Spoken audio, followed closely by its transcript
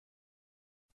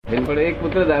પણ એક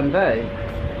પુત્ર દાન થાય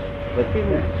પછી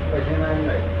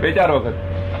બે ચાર વખત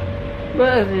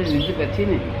બસ બીજું પછી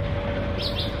નહીં.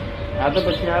 આ તો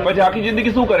પછી આખી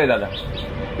જિંદગી શું કરે દાદા?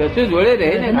 કશું જોડે રહે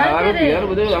ને, ખાવાનું પીવાનું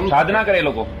બધું. સાધના કરે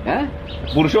લોકો, હે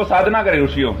પુરુષો સાધના કરે,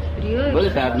 ઋષિઓ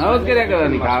બધી સાધનાઓ જ કર્યા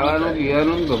કરવાની. ખાવાનું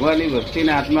પીવાનું ભગવાનની ભક્તિ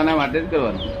ને આત્માના માટે જ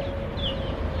કરવાનું.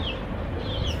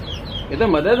 એ તો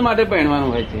મદદ માટે પહેણવાનું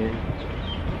હોય છે.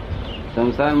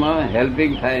 સંસારમાં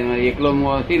હેલ્પિંગ થાય. એકલો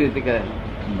સી રીતે કરે?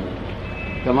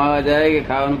 કમાવા જાય કે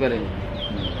ખાવાનું કરે?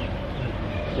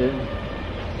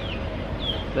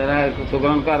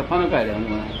 છોકરાનું કારખાનું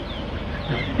કાઢ્યા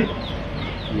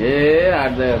એ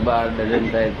 8-12 ડઝન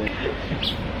થાય છે.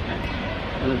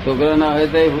 છોકરા ના હોય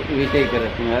તો વિષય કરે.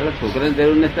 છોકરાની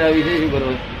જરૂર નથી, આ વિષય શું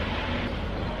કરવો?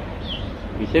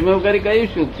 વિષયમાં એવું કરી કયું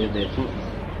સુખ છે? તે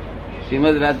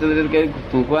શ્રીમદ રાજચંદ્ર કઈ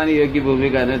થૂંકવાની યોગ્ય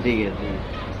ભૂમિકા નથી કે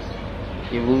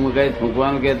એ ભૂમિકા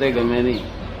થૂંકવાનું કહેતો ગમે નહીં.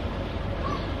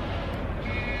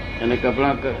 અને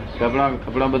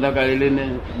કપડા બધા કાઢી લઈને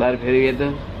બહાર ફેરવીએ તો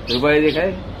રૂપાળી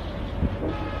દેખાય?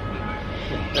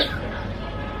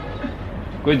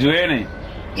 કોઈ જોયે નહીં.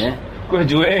 હે કોઈ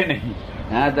જોયે નહીં.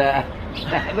 હા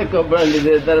તો કપડા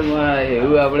લીધે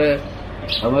એવું આપડે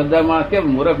સમજદાર માણસ કેમ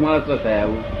મૂર્ખ માણસ તો થાય?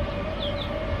 આવું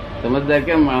સમજદાર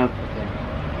કેમ માણસ થાય?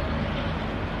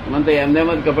 મને તો એમને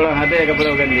જ કપડા હાથે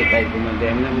કપડા વગર દેખાય છે. મને તો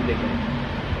એમને જ દેખાય,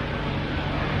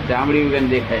 ચામડી વગર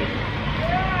દેખાય.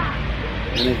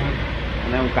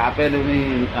 અને કાપેલું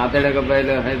નહીં, આંતરડા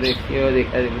કપાયેલા હોય કેવો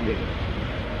દેખાય?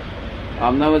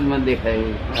 આમનામ જ મને દેખાય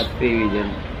વિજન.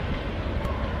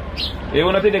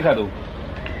 એવું નથી દેખાતું,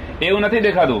 એવું નથી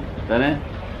દેખાતું તને.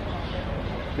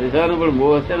 પણ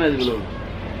મોહ છે ને, પેલું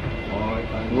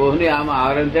મોહ ની આમ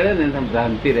આવરણ ચડે ને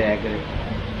ભ્રાંતિ રહ્યા કરે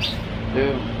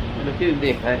એટલે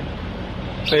દેખાય.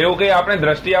 તો એવું કઈ આપણે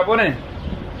દ્રષ્ટિ આપો ને,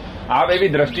 આપ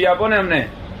એવી દ્રષ્ટિ આપો ને અમને.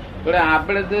 પણ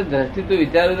આપણે તો દ્રષ્ટિ તો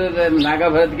વિચારું તો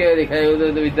નાગા ભરત કેવા દેખાય એવું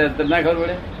તો વિચાર ના ખબર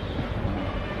પડે.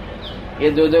 એ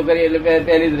જોજો કરી એટલે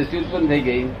પહેલી દ્રષ્ટિ ઉત્પન્ન થઈ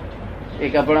ગઈ. એ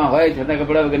કપડા હોય છતાં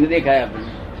કપડા વગર દેખાય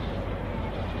આપણને.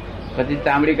 પછી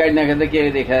ચામડી કાઢી નાખે તો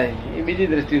કેવી દેખાય? એ બીજી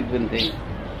દ્રષ્ટિ ઉત્પન્ન થઈ.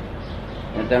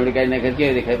 ચામડી કાઢી નાખે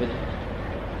કેવી દેખાય? પછી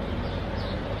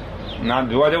ના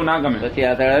જોવા જેવું ના ગમે. પછી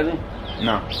આ તળાનું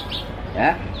ના હે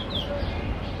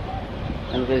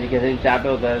અને પછી કે ચાટો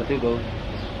તારે શું કહું?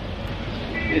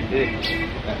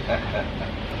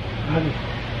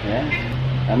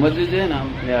 સમજવું જોઈએ ને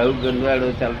આવું ગંદવાડો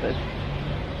ચાલતા.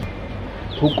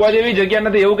 થૂકવા જેવી જગ્યા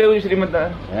નથી એવું કહ્યું શ્રીમદ?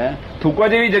 હે થૂકવા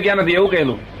જેવી જગ્યા નથી એવું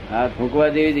કહેલું? હા, થૂકવા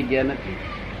જેવી જગ્યા નથી.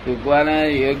 થૂકવાના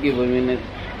યોગ્ય ભૂમિ નથી.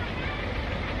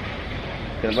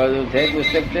 કૃપાલુ છે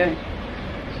પુસ્તક છે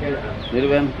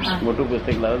નીરુબેન, મોટું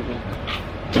પુસ્તક લાવો છો.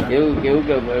 એવું કેવું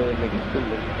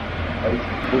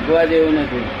થૂકવા જેવું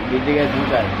નથી. બીજી જગ્યાએ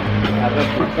થૂંકાય. આપડે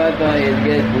થૂકતા તો એ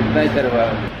જગ્યાએ થૂકતા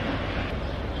કરવા.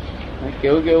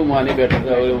 કેવું કેવું માની બેઠો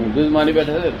છે? ઊંધું જ માની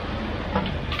બેઠો છે.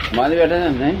 માની બેઠા છે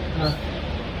ને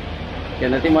કે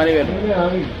નથી માની બેઠો?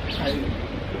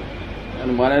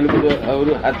 અને માનેલું બધું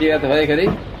અવરું સાચી વાત હોય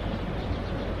ખરી?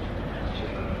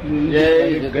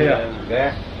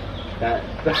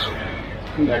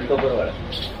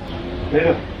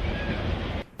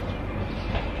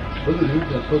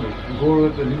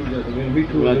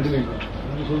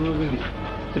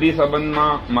 સ્ત્રી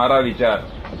સંબંધમાં મારા વિચાર.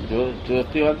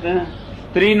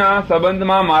 સ્ત્રીના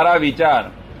સંબંધમાં મારા વિચાર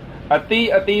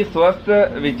અતિ સ્વસ્થ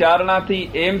વિચારણાથી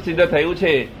એમ સિદ્ધ થયું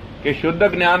છે કે શુદ્ધ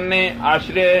જ્ઞાનને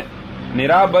આશ્રય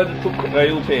નિરાબદ્ધ સુખ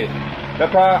રહ્યું છે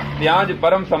તથા ત્યાં જ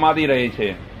પરમ સમાધિ રહે છે.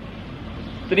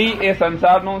 સ્ત્રી એ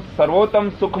સંસારનું સર્વોત્તમ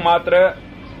સુખ માત્ર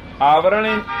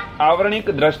આવરણિક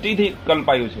દ્રષ્ટિથી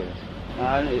કલ્પાયું છે.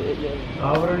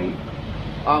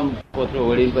 આમ પોતરો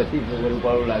વળી પછી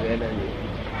રૂપાળું લાગે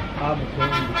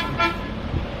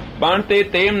પણ તે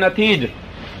તેમ નથી જ.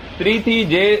 સ્ત્રીથી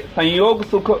જે સંયોગ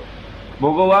સુખ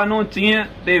ભોગવવાનું ચિહ્ન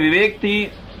તે વિવેકથી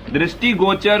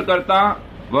દૃષ્ટિગોચર કરતા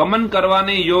વમન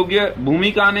કરવાની યોગ્ય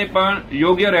ભૂમિકાને પણ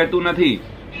યોગ્ય રહેતું નથી.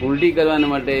 ઉલટી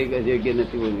કરવાના માટે યોગ્ય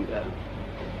નથી ભૂમિકા.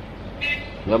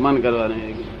 વમન કરવાનું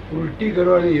ઉલટી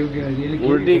કરવાની યોગ્ય નથી.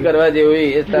 ઉલટી કરવા જેવું એ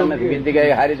સ્થાન નથી. બીજી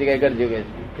જગ્યાએ સારી જગ્યાએ કરજો કે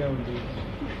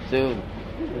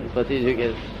પછી શું કે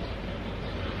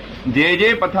જે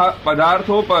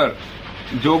પદાર્થો પર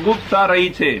જોગુપ્સા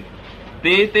રહી છે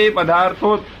તે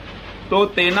પદાર્થો તો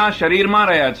તેના શરીરમાં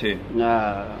રહ્યા છે.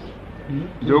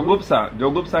 જોગુપ્સા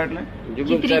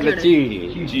એટલે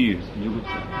ચીડ.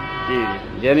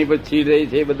 જેની પર ચીડ રહી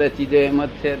છે બધા ચીજો એમ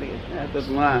જ છે.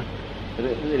 તો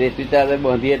રેતી ચાદર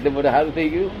બાંધી એટલે બધું સારું થઈ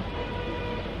ગયું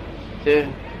છે.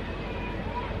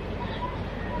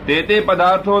 તે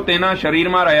પદાર્થો તેના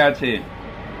શરીરમાં રહ્યા છે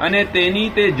અને તેની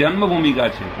તે જન્મ ભૂમિકા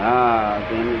છે. હા,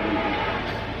 તેની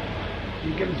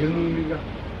જન્મ ભૂમિકા.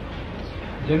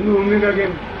 જન્મભૂમિકા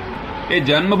કેમ? એ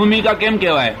જન્મભૂમિકા કેમ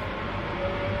કહેવાય?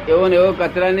 એવો ને એવો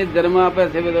કચરાની જ જન્મ આપે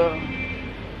છે બધો.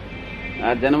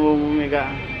 આ જન્મભૂમિકા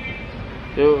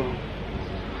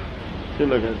શું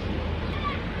લખે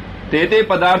છે? તે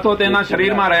પદાર્થો તેના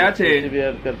શરીરમાં રહ્યા છે.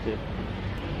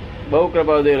 બહુ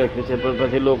કૃપાદેવ લખ્યું છે, પણ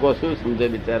પછી લોકો શું સમજે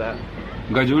બિચારા?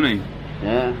 ગજુ નહીં,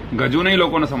 ગજુ નહીં,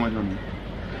 લોકોને સમજવાનું.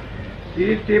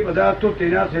 તે પદાર્થો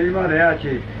તેના શરીરમાં રહ્યા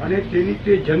છે અને તેની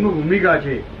તે જન્મભૂમિકા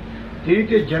છે. તેની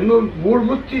તે જન્મ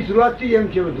મૂળભૂત થી શરૂઆત થી એમ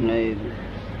છે બધું.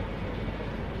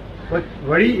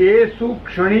 વળી એ સુખ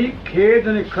ક્ષણિક ખેદ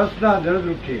અને ખસના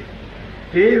દર્દરૂપ છે.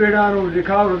 તે વેળાનો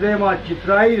દેખાવ હૃદયમાં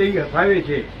ચિતરાઈ રહી હસાવે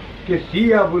છે કે સી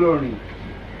આ ભૂલોણી.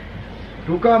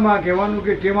 ટૂંકામાં કહેવાનું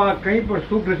કે તેમાં કંઈ પણ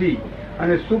સુખ નથી,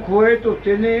 અને સુખ હોય તો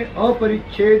તેને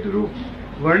અપરિચ્છેદ રૂપ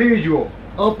વર્ણવી જુઓ,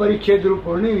 અપરિચ્છેદ રૂપ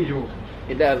વર્ણવી જુઓ.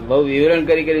 એટલે બહુ વિવરણ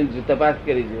કરી તપાસ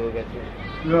કરી જુઓ કે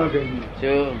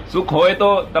સુખ હોય તો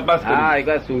તપાસ. હા, એક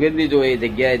વાર સુગંધ ની જોઈએ,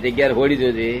 જગ્યા હોડી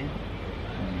જોજે.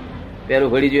 પેલું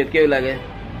હોડી જોઈએ કેવું લાગે,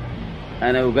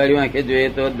 અને ઉઘાડ્યું આંખે જોઈએ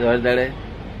તો ધડધડે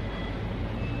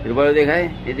રૂપાળું દેખાય.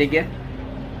 એ જગ્યા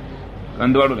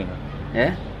અંધવાળું દેખાય. હે,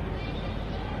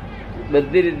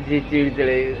 બધી રીતે ચીડ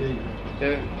ચડે.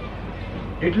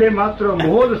 એટલે માત્ર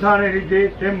મોહ દશાને લીધે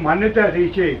તેમ માન્યતા થઈ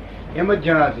છે એમ જ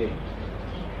જણાશે.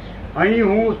 અહીં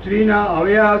હું સ્ત્રીના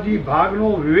અવયવાદી ભાગનો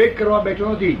વિવેક કરવા બેઠો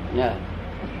નથી,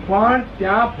 પણ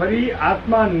ત્યાં ફરી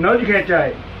આત્મા ન જ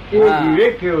ખેંચાય એ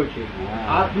વિવેક થયો છે.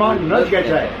 આત્મા ન જ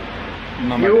ખેંચાય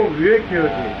એવો વિવેક થયો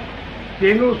છે,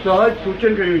 તેનું સહજ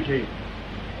સૂચન કર્યું છે.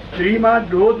 સ્ત્રીમાં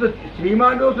દોષ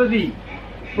નથી,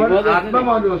 પણ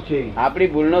આત્મામાં દોષ છે.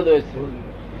 આપણી ભૂલનો દોષ છે.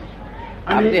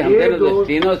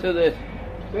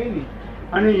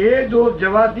 અને એ દોષ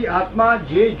જવાથી આત્મા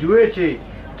જે જુએ છે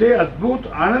તે અદભુત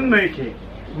આનંદમય છે.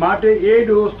 માટે એ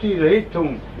દોષ થી રહિત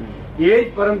થવું એ જ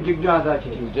પરમ જિજ્ઞાસા છે.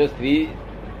 જો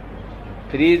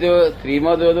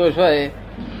સ્ત્રીમાં જો દોષ હોય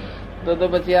તો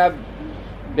પછી આ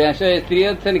ભેંસો સ્ત્રી જ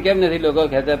છે ને, કેમ નથી લોકો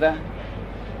ખેંચાતા?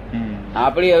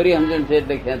 આપણી અવરી સમજણ છે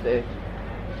એટલે ખેંચે.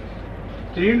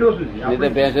 સ્ત્રી દોષ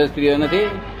નથી, ભેંસો સ્ત્રીઓ નથી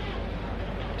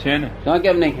છે ને, તો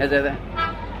કેમ નહીં ખેંચાતા?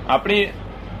 આપણી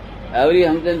અવરી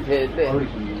સમજણ છે એટલે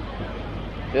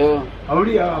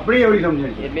આપણી અવરી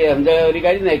સમજણ છે એટલે સમજણ અવરી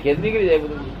કાઢી નાખીએ નીકળી જાય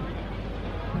બધું.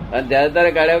 અને જયારે તારે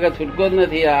કાઢ્યા વગર છૂટકો જ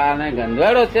નથી. આને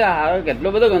ગંધવાડો છે, આ કેટલો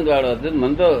બધો ગંધવાડો હતો.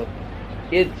 મન તો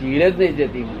એ ચીડ જ નહીં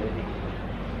જતી.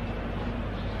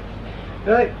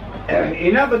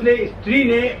 એના બદલે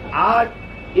સ્ત્રીને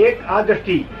આ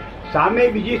દ્રષ્ટિ સામે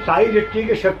બીજી સારી દ્રષ્ટિ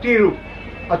કે શક્તિરૂપ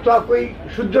અથવા કોઈ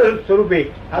શુદ્ધ સ્વરૂપે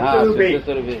સ્વરૂપે,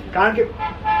 કારણ કે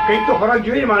કંઈક તો ફરક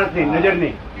જોઈએ માણસને,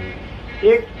 નજરને.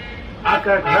 એક આ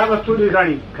ખરાબ વસ્તુ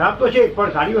દેખાણી, ખરાબ તો છે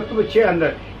પણ સારી વસ્તુ છે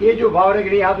અંદર, એ જો ભાવ રહે કે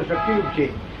નહીં આ તો શક્તિરૂપ છે.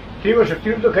 સ્ત્રીઓ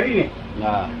શક્તિરૂપ તો ખરી ને,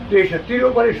 તો એ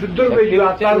શક્તિરૂપ અને શુદ્ધ રૂપે જોઈએ,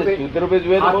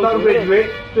 આત્મા રૂપે જોઈએ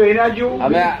તો એના જેવું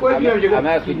કોઈ બી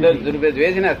અમે શુદ્ધ રૂપે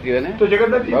જોઈએ છે ને સ્ત્રીઓને, તો જગત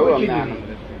નથી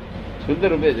શુદ્ધ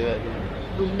રૂપે જોવા.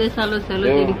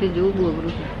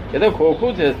 એ તો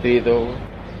ખોખું છે, સ્ત્રી તો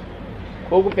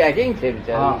ખોખું પેકિંગ છે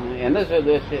બિચારા. એનો શું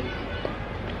દોષ છે?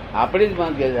 આપણી જ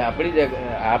માંગ છે,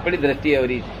 આપણી દ્રષ્ટિ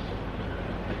અવરી છે.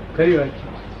 ખરી વાત છે.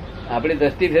 આપણી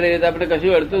દ્રષ્ટિ ફેરવી તો આપણે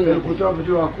કશું અડતું નથી.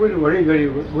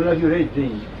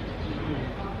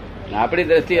 આપણી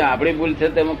દ્રષ્ટિ આપણી ભૂલ છે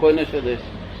તેમાં કોઈનો શું દોષ?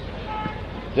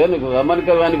 જો ને વમન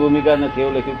કરવાની ભૂમિકા નથી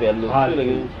એવું લખ્યું. પહેલું શું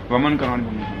લખ્યું? વમન કરવાની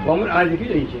ભૂમિકા. વમન આ લખી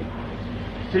રહી છે.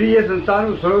 સ્ત્રી એ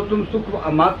સંસારનું સર્વોત્તમ સુખ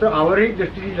માત્ર આવરણિક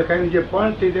દ્રષ્ટિથી લખાયું છે,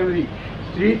 પણ તે તેમની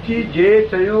સ્ત્રીથી જે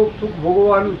સંયોગ સુખ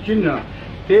ભોગવવાનું ચિહ્ન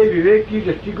તે વિવેકની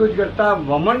દ્રષ્ટિકોણ કરતા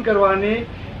વમન કરવાને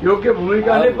યોગ્ય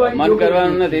ભૂમિકાને વમન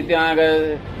કરવાનું નથી. ત્યાં આગળ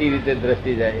એ રીતે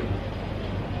દ્રષ્ટિ જાય,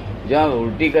 જ્યાં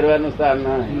ઉલટી કરવાનું સ્થાન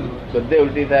ના, બધે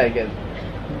ઉલટી થાય કે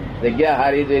જગ્યા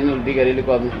હારી જોઈને ઉલટી કરેલી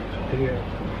કોમ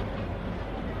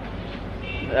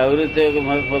અવરું છે.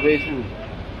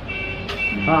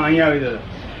 હા, અહીંયા આવી દાદા.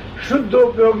 શુદ્ધ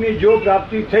ઉપયોગની જો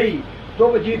પ્રાપ્તિ થઈ તો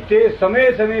પછી તે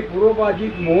સમયે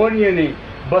પૂર્વપાજિત મોહનીયને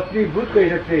ભસ્મીભૂત કરી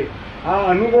શકશે. આ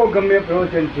અનુભવ ગમ્ય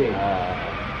પ્રવચન છે.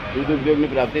 શુદ્ધ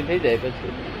ઉપયોગની પ્રાપ્તિ થઈ જાય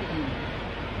પછી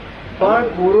પણ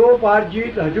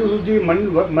પૂર્વપાર્જિત હજુ સુધી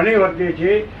મને વર્તે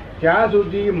છે ત્યાં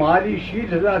સુધી મારી શી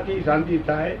સદાથી શાંતિ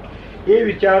થાય એ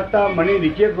વિચારતા મને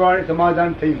નીચે પ્રમાણે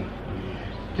સમાધાન થયું.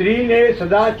 સ્ત્રીને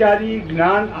સદાચારી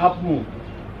જ્ઞાન આપવું,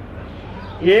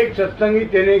 એક સત્સંગી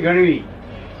તેને ગણવી,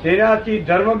 તેનાથી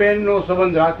ધર્મબેનનો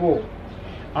સંબંધ રાખવો,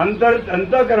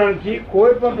 અંતઃકરણથી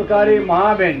કોઈ પણ પ્રકારે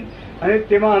મહાબેન અને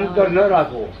તેમાં અંતર ન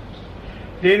રાખવો,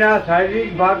 તેના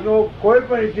શારીરિક ભાગનો કોઈ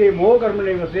પણ રીતે મોહ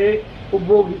કર્મને વસે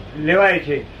ઉપભોગ લેવાય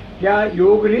છે ત્યાં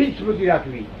યોગની જ સ્મૃતિ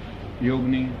રાખવી.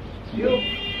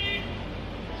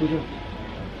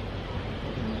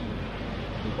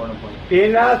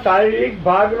 તેના શારીરિક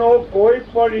ભાગનો કોઈ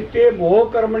પણ રીતે મોહ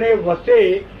કર્મને વસે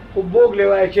ઉપભોગ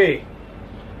લેવાય છે.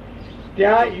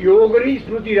 ત્યાં યોગની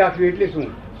સ્મૃતિ રાખવી એટલે શું?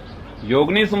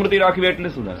 યોગની સ્મૃતિ રાખવી એટલે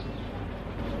શું?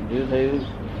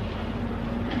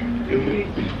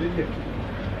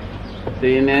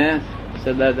 સ્ત્રીને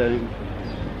સદાચાર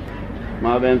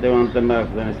મા બેન તેમાં અંતર ના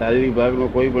રાખતા, શારીરિક ભાગનો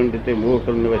કોઈ પણ રીતે મોહ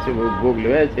કર્મને વચ્ચે ભોગ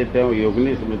લેવાય છે ત્યાં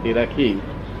યોગની સ્મૃતિ રાખી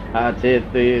આ છે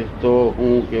તે તો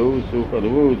હું કેવું છું,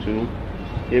 કરવું છું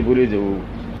એ ભૂલી જવું.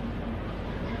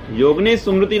 યોગની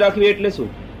સ્મૃતિ રાખવી એટલે શું?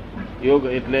 યોગ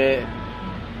એટલે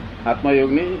આત્મા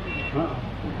યોગની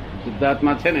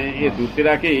શુદ્ધાત્મા છે ને એ સ્મૃતિ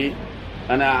રાખી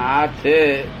અને આ છે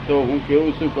તો હું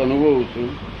કેવું છું, અનુભવું છું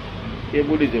એ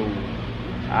ભૂલી જવું.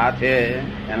 આ છે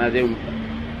એનો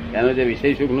જે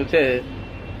વિષય સુખનું છે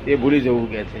એ ભૂલી જવું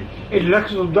કે છે. એ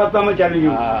લક્ષ શુદ્ધાત્મામાં ચાલી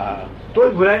ગયું. હા, તો જ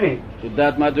ભૂલાય નહીં.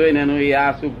 શુદ્ધાત્મા જોઈને એનું એ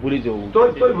આ સુખ ભૂલી જવું તો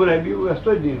જ ભૂલાય, બીજું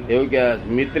રસ્તો જ નહીં. એવું કે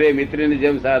મિત્રની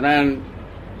જેમ સાધારણ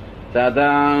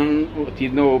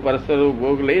ચીજનો પરસ્પર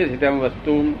ઉપયોગ લઈએ છીએ તેમ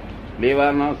વસ્તુ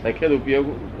લેવાનો સખેદ ઉપયોગ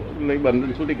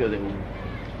બંધન છૂટી કરી દેવું.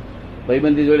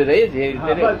 ભાઈબંધી જોડે રહીએ છીએ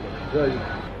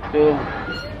તો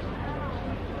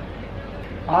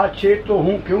આ છે તો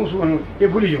હું કેવું છું એ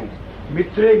ભૂલી જવું.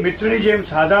 મિત્રની જેમ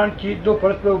સાધારણ ચીજનો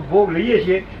પરસ્પર ઉપભોગ લઈએ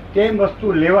છીએ તેમ વસ્તુ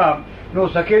લેવાનો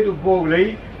સખેદ ઉપભોગ લઈ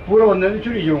પૂર્વ બંધન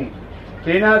છૂટી જવું.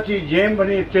 તેનાથી જેમ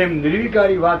બને તેમ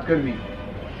નિર્વિકારી વાત કરવી.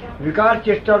 વિકાર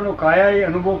ચેષ્ટાનો કાયાએ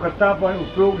અનુભવ કરતા પણ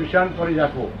ઉપયોગ નિશાન પર જ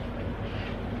રાખવો.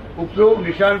 ઉપયોગ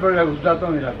નિશાન પર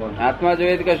શુદ્ધાત્મા નહીં રાખવાનો. આત્મા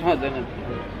જોઈએ તો કશું હોતું નથી.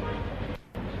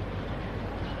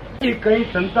 કઈ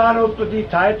સંતાનોત્પત્તિ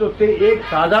થાય તો તે એક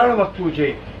સાધારણ વસ્તુ છે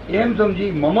એમ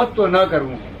સમજી મમત્વ ન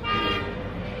કરવું.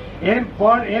 એમ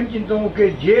પણ એમ ચિંતવું કે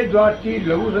જે દ્વારથી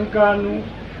લઘુ સંસ્કારનું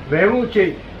વહેવું છે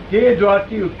તે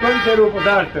દ્વારથી ઉત્પન્ન થયેલો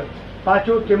પદાર્થ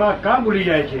પાછો તેમાં કાં ભૂલી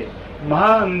જાય છે?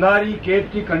 મહા અંધારી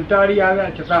કેદથી કંટાળી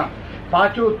આવ્યા છતાં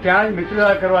પાછો ત્યાં જ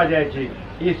મિત્રતા કરવા જાય છે.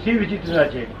 એ શી વિચિત્રતા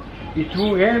છે! ઈચ્છું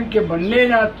એમ કે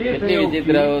બંનેના તે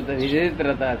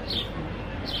વિચિત્રતા છે.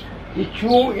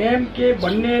 ઈચ્છું એમ કે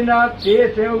બંનેના તે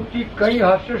સંયોગથી કઈ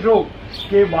હર્ષશોક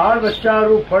કે બાળ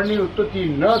બચ્ચારું ફળની ઉત્પત્તિ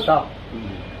ન થાવ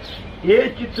એ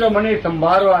ચિત્ર મને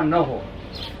સંભાળવા ન હો.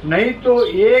 નહીં તો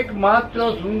એકમાત્ર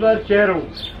સુંદર ચહેરો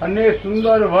અને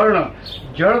સુંદર વર્ણ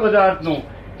જળ પદાર્થનો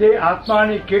તે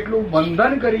આત્માને કેટલું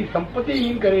બંધન કરી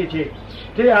સંપત્તિહીન કરે છે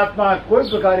તે આત્મા કોઈ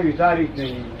પ્રકારે વિચારી જ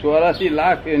નહીં. 84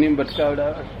 લાખ એની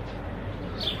ભટકાવડા.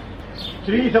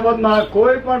 સ્ત્રી સંબંધમાં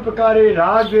કોઈ પણ પ્રકારે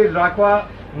રાગ દ્વેષ રાખવા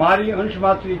મારી અંશ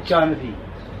માત્ર ઈચ્છા નથી,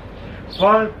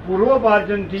 પણ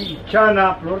પૂર્વપાર્જનથી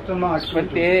ઈચ્છાના પ્રવર્તનમાં પણ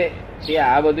તે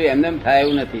આ બધું એમને થાય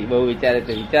એવું નથી. બહુ વિચારે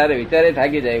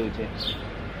થાકી જાય એવું છે.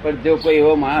 પણ જો કોઈ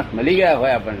એવો માણસ મળી ગયા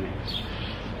હોય આપણને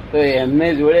તો એમને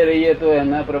જોડે રહીએ તો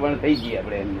એમના પ્રમાણે થઈ જઈએ.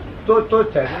 આપણે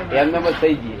એમને બસ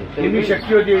થઈ જઈએ. એમની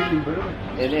શક્તિઓ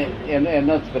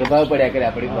એમનો પ્રભાવ પડ્યા કરે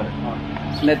આપણી પર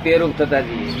ને તે રૂપ થતા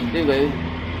જઈએ. શું કહ્યું?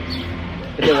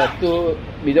 એટલે વસ્તુ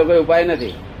બીજો કોઈ ઉપાય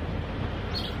નથી.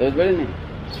 સમજ ને?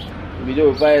 બીજો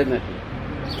ઉપાય જ નથી.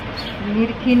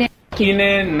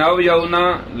 નવ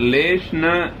યૌના લેશ ન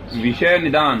વિષય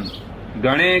નિદાન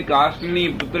ગણે કાષ્ટની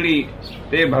પુતળી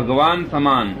તે ભગવાન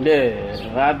સમાન.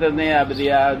 વાત જ નહીં. આ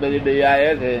બધી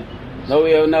આવે છે નવ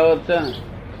યૌનાઓ છે.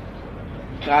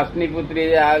 કાષ્ટની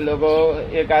પુત્રી આ લોકો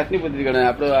એ કાષ્ટની પુત્રી ગણે.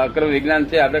 આપણું અક્રમ વિજ્ઞાન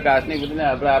છે. આપણે કાષ્ટની પુત્રી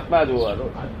આપણે આત્મા જોવાનો.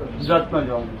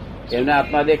 એમને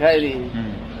આત્મા દેખાય નહીં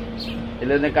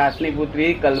એટલે કાષ્ટની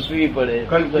પુત્રી કલ્પવી પડે.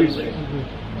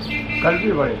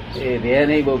 એ રે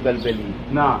નહીં બહુ કલ્પેલી.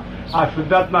 ના, આ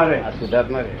શુદ્ધાત્મા રહે.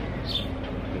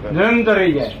 નિરંતર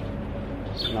રહી જાય.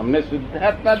 અમને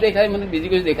શુદ્ધાત્મા દેખાય, મને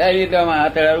બીજી કોઈ દેખાય નહીં. એટલે આ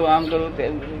તળાવું આમ કરું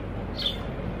તેમ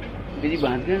બીજી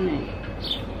બાંધગણ નહીં.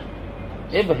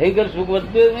 એ ભયંકર સુખ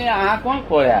વધતું નહીં. આ કોણ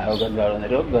ખોળ્યા ગંધવાળો ને?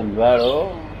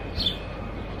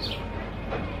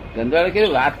 ગંધવાળો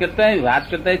કેવી વાત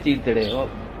કરતા ચીજ ચડે,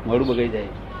 મોડું બગડી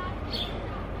જાય.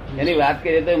 એની વાત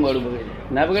કરીએ તો મોડું બગડી જાય.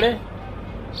 ના બગડે?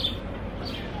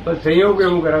 સંયોગ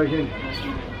એવું કરાવે છે.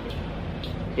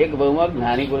 એક બહુમાં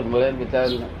જ્ઞાની પુરુષ મળે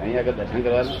બિચારા અહીંયા આગળ દર્શન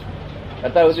કરવાનું.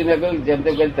 અત્યાર સુધી મેં કહ્યું જેમ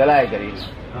તેમ કઈ ચલાય કરી,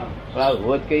 પણ આ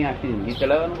રોજ કઈ આખી જિંદગી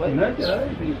ચલાવવાનું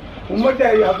ઉંમર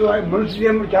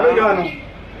મનુષ્ય ચાલુ જવાનું.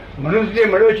 મનુષ્ય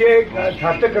મળ્યો છે,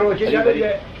 શાસ્ત્ર કરવો છે.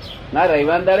 ના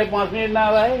રવિવાર દાડે 5 મિનિટ ના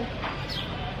આવે.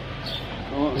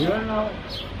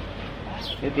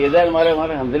 એ તેદાર મારે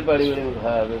સમજણ પાડી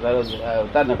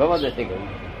તાર નફામાં જશે કહ્યું.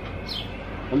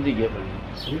 સમજી ગયા. પણ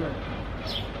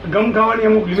ગમ ખાવાની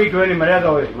અમુક લિમિટ હોય,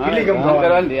 મર્યાદા હોય. ગમ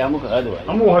કરવાની અમુક હદ હોય.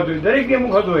 અમુક હદ હોય. દરેક ની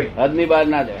અમુક હદ હોય. હદ ની બહાર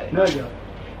ના જાય.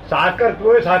 સાકર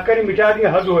હોય, સાકર ની મીઠા ની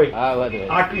હદ હોય. હા, હદ હોય.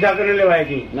 આટલી સાકર ને લેવાય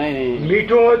નહીં. નહીં.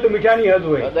 મીઠું હોય તો મીઠા ની હદ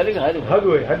હોય. દરેક હદ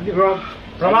હોય. હદ ની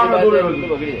પ્રમાણ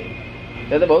બગડી જાય.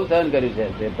 તે તો બહુ સહન કર્યું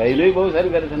છે. ભાઈનું બહુ સહન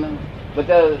કરે છે ને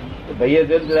બધા ભાઈએ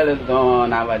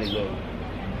ના વાળી ગયો.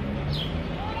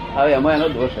 હવે એમાં એનો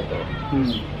દોષ હતો,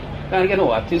 કારણ કે એનું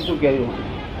વાતચીત શું કહ્યું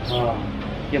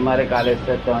કે મારે કાલે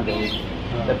ત્યાં જવું,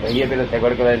 ભાઈએ પેલા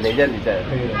સગવડ કરવા લઈ જાય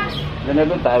ને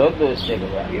તારો જ દોષ છે.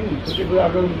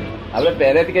 આપડે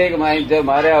પહેલેથી કહીએ કે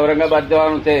મારે ઔરંગાબાદ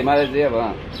જવાનું છે, મારે જે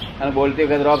અને બોલતી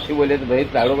વખત રોપ થી બોલીએ તો ભાઈ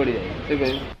તાળો પડી જાય. શું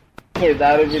કહ્યું?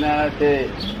 દારૂ પીના છે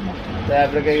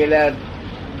આપડે કઈ ગયેલા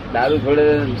દારૂ છોડે,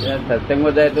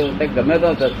 સત્સંગમાં જાય તો ગમે તો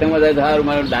સત્સંગમાં જાય તો સારું,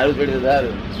 મારે દારૂ છોડી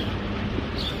સારું.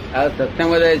 આ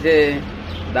સત્સંગમાં જાય છે,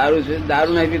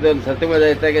 દારૂ નહીં પીતો, સત્સંગમાં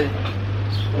જાય કે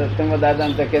સત્સંગમાં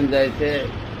દાદા કેમ જાય છે?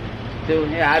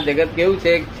 આ જગત કેવું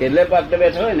છે, છેલ્લે પાટલે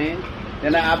બેઠો હોય ને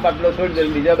એને આ પાટલો છોડી દે,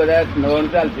 બીજા બધા નવાનું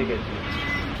ચાલશે કે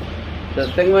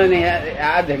સત્સંગમાં નહીં.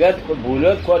 આ જગત ભૂલો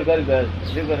જ ખોર કરી કરે.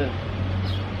 શું કરે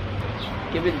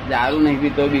કે ભાઈ દારૂ નહીં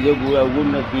પીતો, બીજો અવગુણ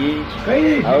નથી,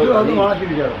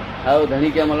 આવો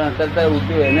ધણી ક્યાં મળે તરત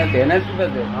ઉઠ્યું એને તેને શું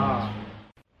કરશે?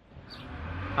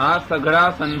 આ સઘળા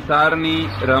સંસારની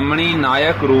રમણી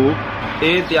નાયક રૂપ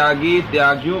એ ત્યાગી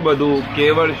ત્યાગ્યું બધું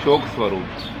કેવળ શોક સ્વરૂપ.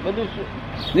 બધું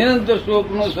નિરંતર શોક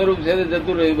નું સ્વરૂપ છે,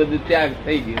 જતું રહ્યું, બધું ત્યાગ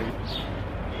થઈ ગયું.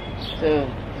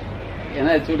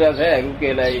 એના છૂટા થયા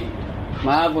ઉકેલાય.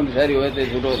 મહાપુરુષારી હોય તે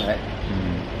છૂટો થાય,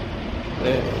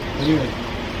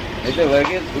 એટલે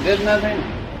વર્ગે છૂટે જ ના થાય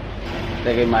ને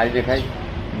કઈ મારી દેખાય.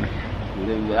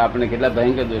 આપણે કેટલા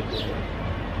ભયંકર દોષ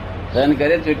સહન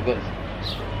કરે છૂટકો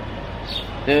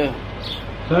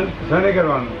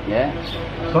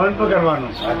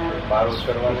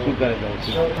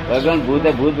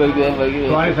ભૂત વળગ્યું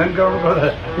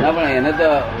ના, પણ એને તો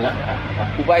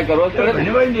ઉપાય કરવો જ પડે.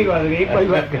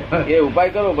 એ ઉપાય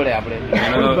કરવો પડે આપડે,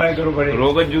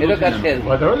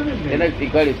 એને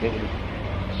શીખવાડ્યું છે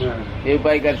એ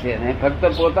ઉપાય કરશે. ફક્ત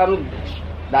પોતાનું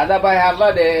દાદા પાસે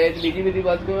આવવા દે, બીજી બધી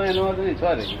વસ્તુ એનો વાંધો નહીં.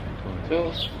 સોરી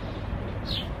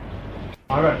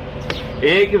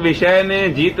એક વિષયને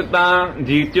જીતતા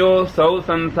જીત્યો સૌ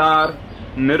સંસાર,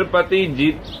 નિર્પતિ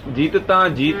જીતતા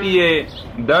જીતીએ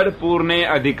દળપૂરને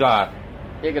અધિકાર.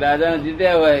 એક રાજા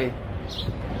જીત્યા હોય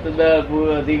તો દળપૂર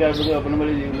અધિકાર બધું આપણે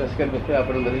મળી જાય, લશ્કર બધું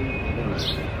આપણે મળી.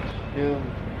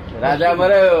 રાજા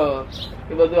મર્યો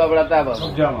એ બધું આપડા તાબા.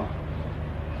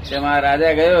 તેમાં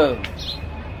રાજા ગયો,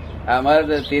 અમારે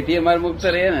તેથી અમારે મુક્ત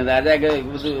રહે ને. રાજા ગયો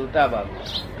બધું તાબા.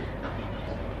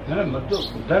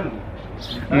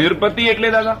 નિર્પતિ એટલે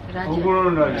દાદા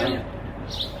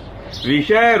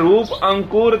વિષય રૂપ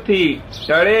અંકુર થી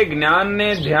ટળે જ્ઞાન ને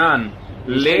ધ્યાન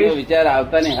લે. વિચાર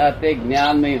આવતા ની હાથે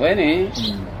જ્ઞાનમય હોય ને,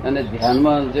 અને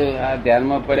ધ્યાનમાં જો આ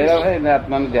ધ્યાનમાં પડેલા હોય ને,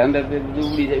 આત્માનું ધ્યાન રાખે બધું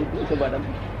ઉડી જાય.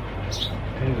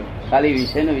 ખાલી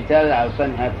વિષય નો વિચાર આવતા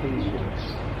ની હાથે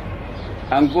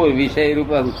અંકુર, વિષય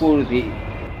રૂપ અંકુર થી.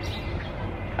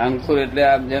 અંકુર એટલે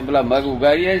આમ જેમ પેલા મગ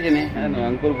ઉગાડીએ છે ને,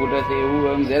 અંકુર ફૂટે છે એવું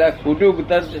આમ જરા ફૂટ્યું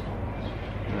તરત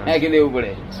નાખી દેવું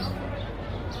પડે.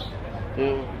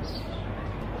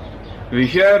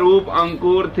 વિષય રૂપ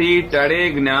અંકુર થી ટળે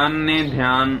જ્ઞાન ને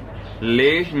ધ્યાન,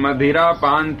 લેશ મધિરા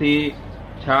પાન થી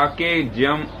છાકે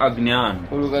જમ અજ્ઞાન.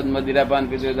 થોડુંક જ મધિરા પાન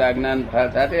પીધું તો અજ્ઞાન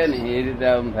સાથે ને એ રીતે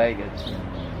આમ થાય કે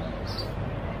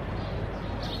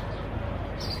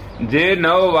જે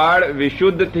નવ વાળ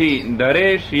વિશુદ્ધ થી ધરે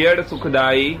શિયળ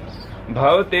સુખદાયી,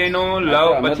 ભાવ તેનો લવ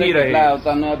પછી રહે.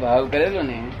 અવતારનો ભાવ કરેલો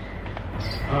ને,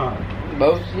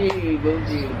 બહુ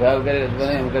ભાવ કરેલો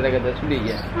કદાચ છૂટી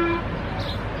ગયા.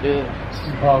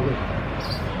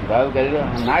 ભાવ કરેલો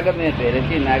ના ગમે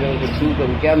પહેલેથી ના ગમે શું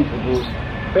કરું, કેમ છૂટું.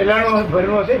 પેલાનો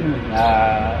ભરનો છે ને.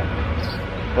 હા,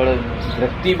 પણ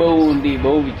દ્રષ્ટિ બહુ ઊંડી,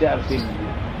 બહુ વિચારશીલ.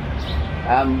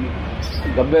 આમ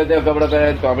ગમે તે કપડા પહેરે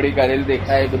ચોપડી કાઢેલી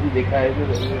દેખાય, બધું દેખાય.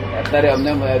 અત્યારે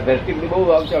અમને દ્રષ્ટિ બહુ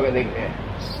આવશે દેખાય,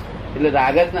 એટલે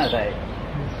રાગ જ ના થાય.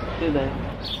 શું થાય?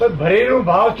 ભરેલું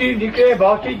ભાવથી નીકળે,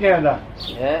 ભાવથી જ હતા.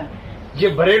 હે જે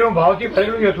ભરેલું ભાવથી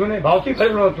ભરેલું હતું ને, ભાવથી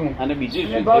ભરેલું હતું. અને બીજું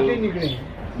શું ભાવથી નીકળે?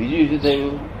 બીજું શું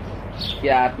થયું કે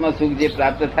આત્મ સુખ જે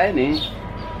પ્રાપ્ત થાય ને,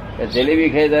 જલેબી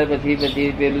ખાઈ જાય પછી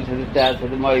પેલું ચા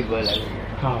થોડું મળી ગયું લાગે.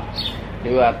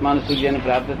 એવું આત્માનું સુખ જેને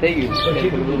પ્રાપ્ત થઈ ગયું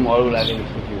પછી બધું મોડું લાગે.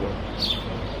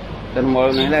 તને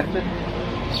મોડું નહીં લાગતું?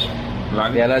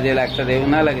 પેલા જે લાગતા એવું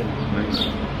ના લાગે ને?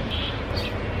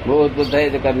 બહુ ઉત્પન્ન થાય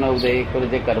તો કર્મ ઉદય.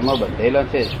 જે કર્મ બંધેલો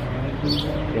છે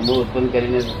એ બહુ ઉત્પન્ન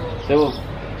કરીને શું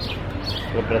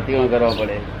પ્રતિક્રમણ કરવા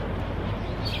પડે.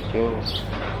 કેવું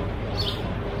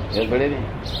પડે ને?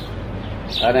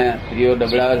 અને સ્ત્રીઓ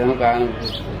ડબડાવે છે એનું કારણ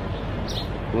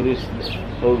પુરુષ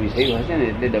બહુ વિષય હોય છે ને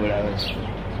એટલે ડબડાવે છે.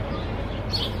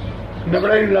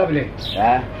 નબળાઈ નો લાભ લે.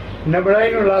 હા,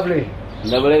 નબળાઈ નો લાભ લે.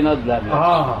 નબળાઈ નો જ લાભ લે.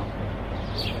 હા,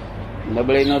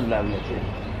 નબળાઈ નો જ લાભ લે છે.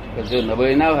 જો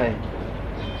નબળાઈ ના હોય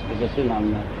તો કશું નામ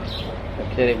ના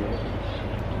અક્ષરે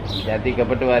જાતિ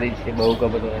કપટવાળી છે, બહુ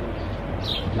કપટવાળી,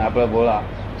 ને આપડે ભોળા.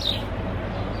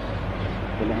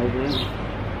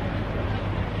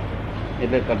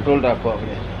 એટલે કંટ્રોલ રાખવો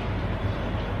આપણે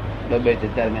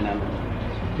 2-4 મહિનાનો.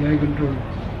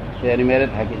 એની મેરે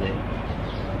થાકી જાય,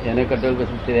 એને કંટ્રોલ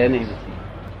પછી રહે નહીં.